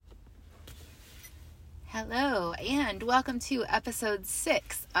Hello, and welcome to episode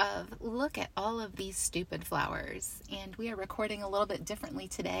 6 of Look at All of These Stupid Flowers. And we are recording a little bit differently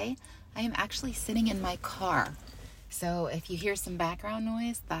today. I am actually sitting in my car. So if you hear some background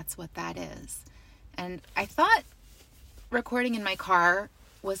noise, that's what that is. And I thought recording in my car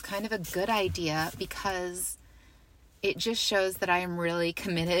was kind of a good idea because it just shows that I am really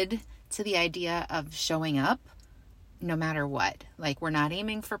committed to the idea of showing up no matter what. Like, we're not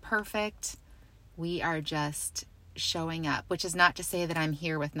aiming for perfect. We are just showing up, which is not to say that I'm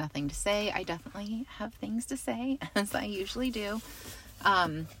here with nothing to say. I definitely have things to say, as I usually do.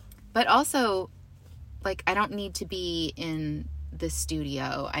 But also, like, I don't need to be in the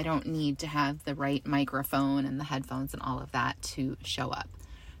studio. I don't need to have the right microphone and the headphones and all of that to show up.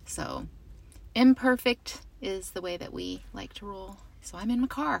 So, imperfect is the way that we like to roll. So I'm in my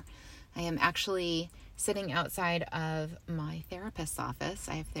car. I am actually sitting outside of my therapist's office.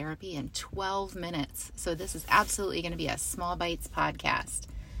 I have therapy in 12 minutes. So this is absolutely going to be a Small Bites podcast.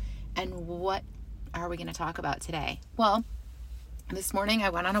 And what are we going to talk about today? Well, this morning I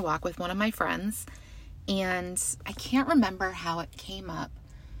went on a walk with one of my friends, and I can't remember how it came up,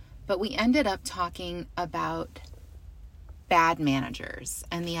 but we ended up talking about bad managers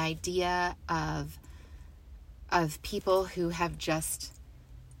and the idea of people who have just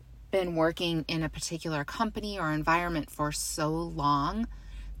been working in a particular company or environment for so long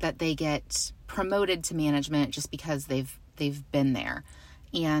that they get promoted to management just because they've been there,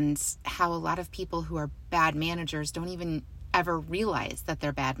 and how a lot of people who are bad managers don't even ever realize that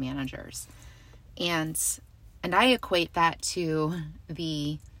they're bad managers. And I equate that to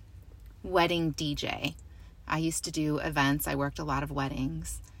the wedding DJ. I used to do events. I worked a lot of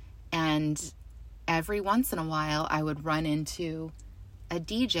weddings, and every once in a while I would run into a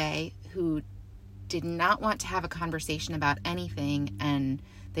DJ who did not want to have a conversation about anything, and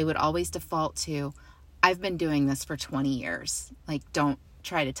they would always default to, I've been doing this for 20 years. Like, don't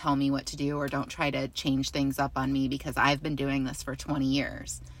try to tell me what to do, or don't try to change things up on me because I've been doing this for 20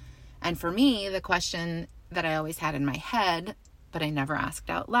 years. And for me, the question that I always had in my head, but I never asked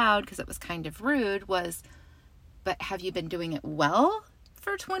out loud because it was kind of rude, was, but have you been doing it well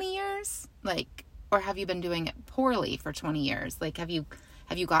for 20 years? Like, or have you been doing it poorly for 20 years? Like, have you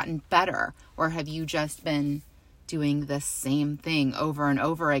gotten better? Or have you just been doing the same thing over and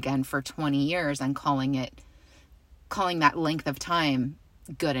over again for 20 years and calling that length of time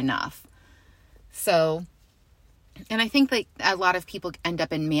good enough? So, and I think that a lot of people end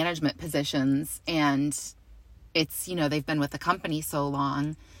up in management positions, and it's, they've been with the company so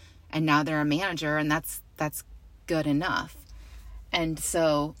long and now they're a manager, and that's good enough. And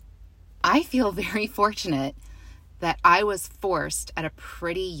so I feel very fortunate that I was forced at a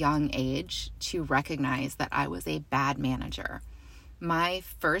pretty young age to recognize that I was a bad manager. My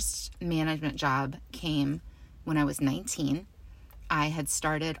first management job came when I was 19. I had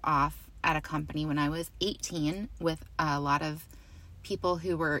started off at a company when I was 18 with a lot of people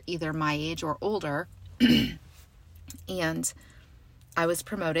who were either my age or older. And I was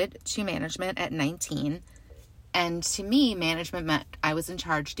promoted to management at 19. And to me, management meant I was in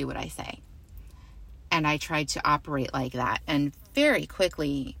charge, do what I say. And I tried to operate like that, and very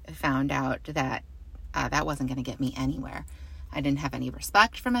quickly found out that that wasn't going to get me anywhere. I didn't have any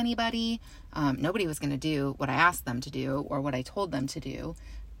respect from anybody. Nobody was going to do what I asked them to do or what I told them to do.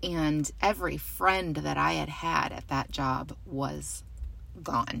 And every friend that I had had at that job was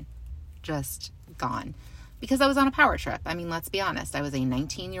gone, just gone, because I was on a power trip. I mean, let's be honest. I was a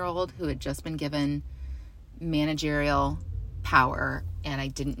 19-year-old who had just been given managerial power, and I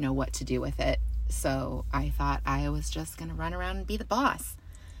didn't know what to do with it. So I thought I was just going to run around and be the boss.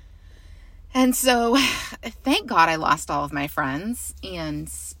 And so thank God I lost all of my friends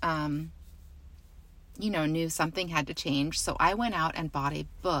and, knew something had to change. So I went out and bought a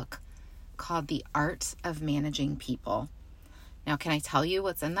book called The Art of Managing People. Now, can I tell you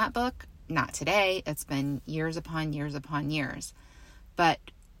what's in that book? Not today. It's been years upon years upon years. But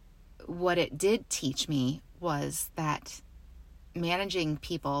what it did teach me was that managing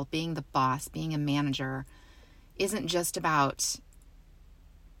people, being the boss, being a manager, isn't just about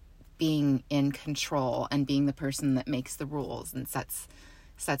being in control and being the person that makes the rules and sets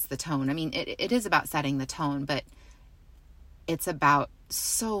the tone. I mean, it is about setting the tone, but it's about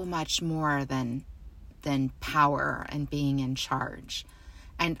so much more than power and being in charge.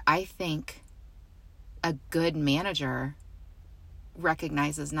 And I think a good manager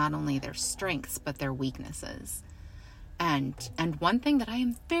recognizes not only their strengths, but their weaknesses. And one thing that I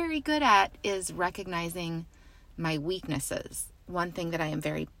am very good at is recognizing my weaknesses. One thing that I am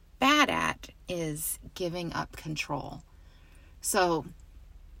very bad at is giving up control. So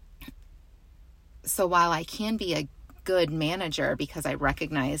So while I can be a good manager because I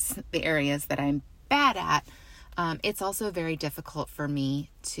recognize the areas that I'm bad at, it's also very difficult for me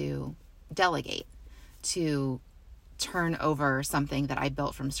to delegate, to turn over something that I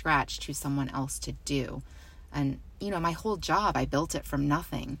built from scratch to someone else to do. And, my whole job, I built it from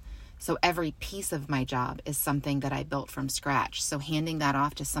nothing. So every piece of my job is something that I built from scratch. So handing that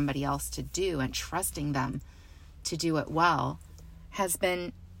off to somebody else to do and trusting them to do it well has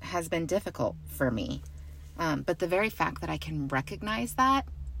been difficult for me. But the very fact that I can recognize that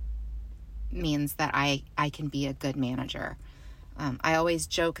means that I can be a good manager. I always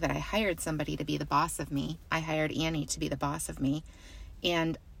joke that I hired somebody to be the boss of me. I hired Annie to be the boss of me.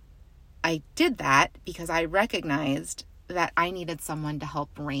 And I did that because I recognized that I needed someone to help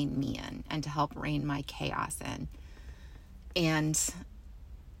rein me in and to help rein my chaos in. And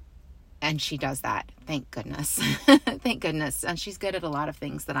she does that. Thank goodness. Thank goodness. And she's good at a lot of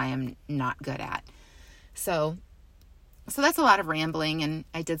things that I am not good at. So that's a lot of rambling. And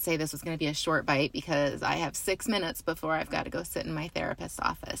I did say this was going to be a short bite because I have 6 minutes before I've got to go sit in my therapist's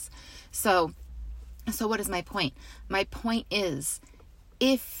office. So what is my point? My point is,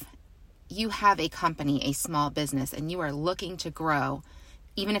 if you have a company, a small business, and you are looking to grow,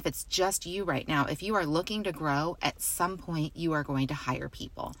 even if it's just you right now, if you are looking to grow, at some point you are going to hire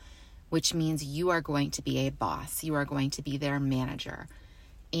people, which means you are going to be a boss. You are going to be their manager.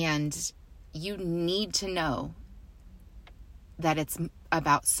 And you need to know that it's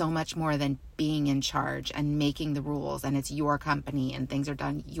about so much more than being in charge and making the rules, and it's your company and things are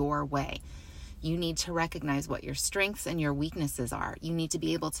done your way. You need to recognize what your strengths and your weaknesses are. You need to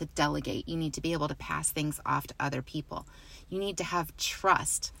be able to delegate. You need to be able to pass things off to other people. You need to have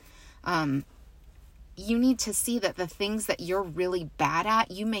trust. You need to see that the things that you're really bad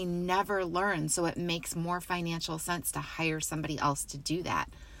at, you may never learn. So it makes more financial sense to hire somebody else to do that.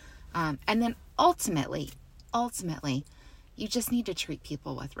 And then ultimately, you just need to treat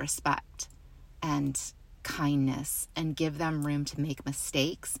people with respect and kindness and give them room to make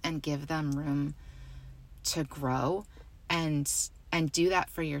mistakes and give them room to grow and do that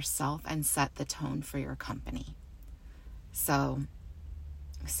for yourself and set the tone for your company. So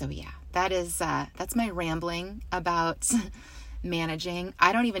yeah, that's my rambling about managing.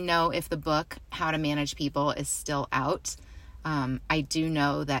 I don't even know if the book How to Manage People is still out. I do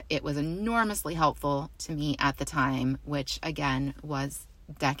know that it was enormously helpful to me at the time, which again was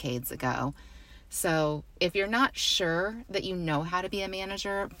decades ago. So if you're not sure that you know how to be a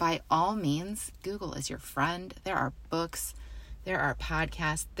manager, by all means, Google is your friend. There are books, there are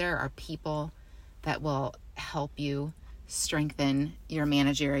podcasts, there are people that will help you strengthen your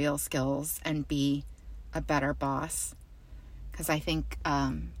managerial skills and be a better boss. Because I think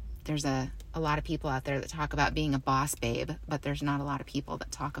there's a lot of people out there that talk about being a boss babe, but there's not a lot of people that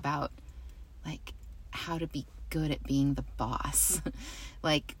talk about like how to be good at being the boss.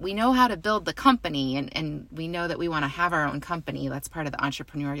 Like, we know how to build the company and we know that we want to have our own company. That's part of the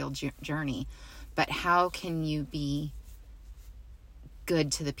entrepreneurial journey. But how can you be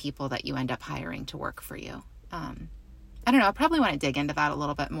good to the people that you end up hiring to work for you? I don't know. I probably want to dig into that a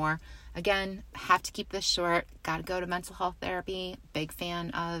little bit more. Again, have to keep this short. Got to go to mental health therapy. Big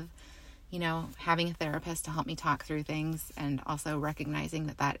fan of, having a therapist to help me talk through things, and also recognizing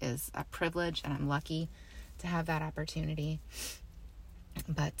that that is a privilege and I'm lucky to have that opportunity.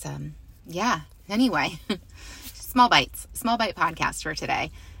 But yeah, anyway, small bite podcast for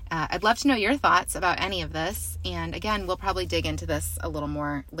today. I'd love to know your thoughts about any of this. And again, we'll probably dig into this a little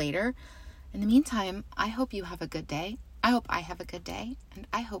more later. In the meantime, I hope you have a good day. I hope I have a good day, and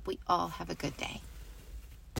I hope we all have a good day.